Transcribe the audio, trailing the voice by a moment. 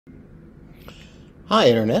Hi,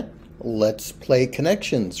 Internet. Let's play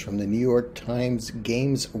Connections from the New York Times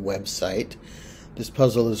Games website. This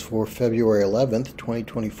puzzle is for February 11th,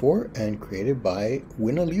 2024, and created by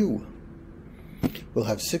Winna Liu. We'll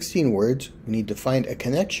have 16 words. We need to find a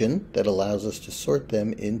connection that allows us to sort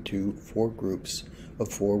them into 4 groups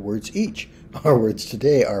of 4 words each. Our words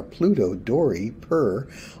today are Pluto, Dory, Purr,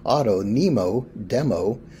 Auto, Nemo,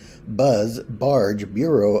 Demo, Buzz, Barge,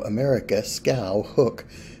 Bureau, America, Scow, Hook,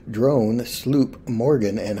 Drone, Sloop,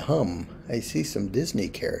 Morgan, and Hum. I see some Disney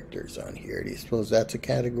characters on here. Do you suppose that's a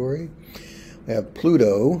category? We have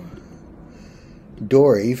Pluto,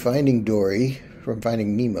 Dory, Finding Dory from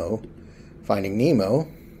Finding Nemo,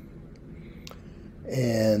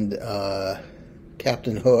 and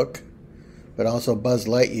Captain Hook, but also Buzz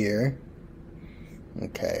Lightyear.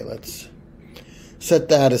 Okay, let's set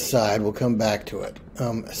that aside. We'll come back to it.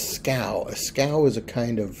 A scow. A scow is a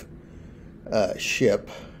kind of ship,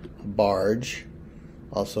 a barge,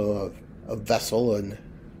 also a vessel, a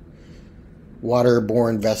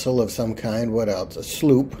waterborne vessel of some kind. What else? A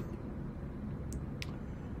sloop.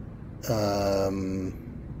 I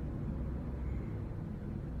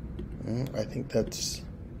think that's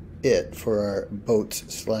it for our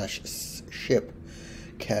boats/ship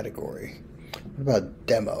category. What about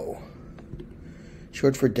demo?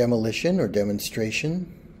 Short for demolition or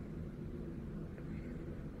demonstration.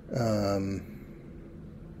 Don't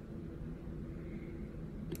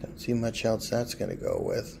see much else that's going to go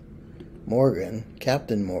with. Morgan,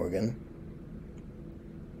 Captain Morgan.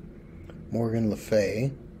 Morgan Le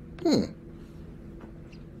Fay.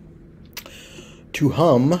 To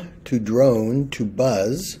hum, to drone, to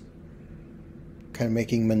buzz. Kind of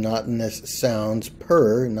making monotonous sounds.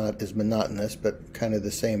 Purr, not as monotonous, but kind of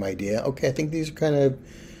the same idea. Okay, I think these are kind of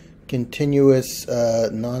continuous,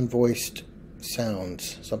 non-voiced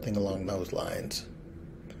sounds. Something along those lines.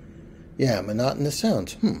 Yeah, monotonous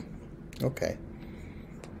sounds. Okay.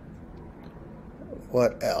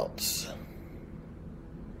 What else?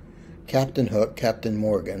 Captain Hook, Captain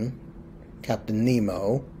Morgan, Captain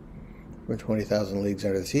Nemo from 20,000 Leagues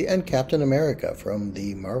Under the Sea, and Captain America from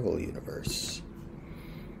the Marvel Universe.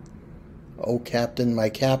 Oh, Captain, my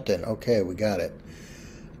Captain. Okay, we got it.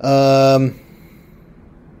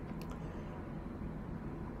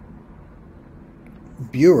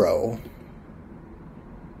 Bureau.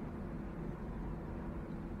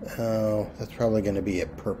 Oh, that's probably going to be a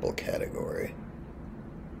purple category.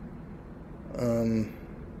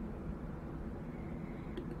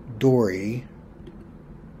 Dory.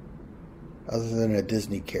 Other than a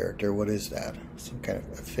Disney character, what is that? Some kind of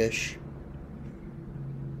a fish?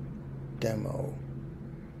 Demo.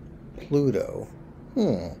 Pluto.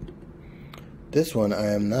 This one I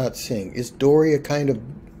am not seeing. Is Dory a kind of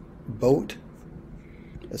boat?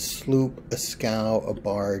 A sloop, a scow, a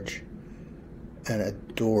barge, and a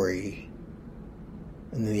dory.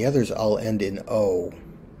 And then the others all end in O.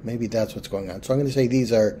 Maybe that's what's going on. So I'm going to say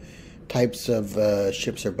these are types of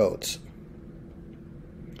ships or boats.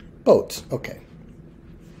 Boats, okay.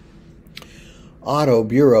 Auto,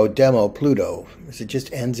 Bureau, Demo, Pluto. Is it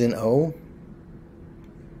just ends in O?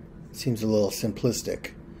 Seems a little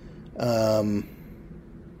simplistic.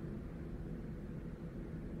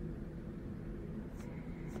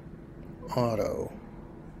 Auto,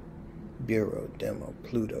 Bureau, Demo,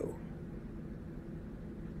 Pluto.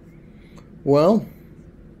 Well,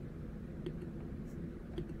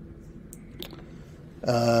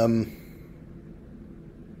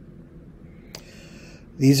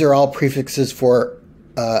 these are all prefixes for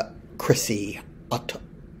cracy,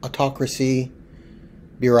 autocracy,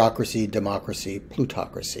 bureaucracy, democracy,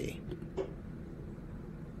 plutocracy.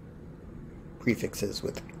 Prefixes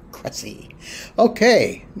with crazy.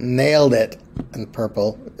 Okay, nailed it. And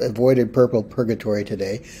purple. Avoided purple purgatory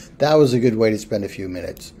today. That was a good way to spend a few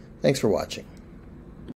minutes. Thanks for watching.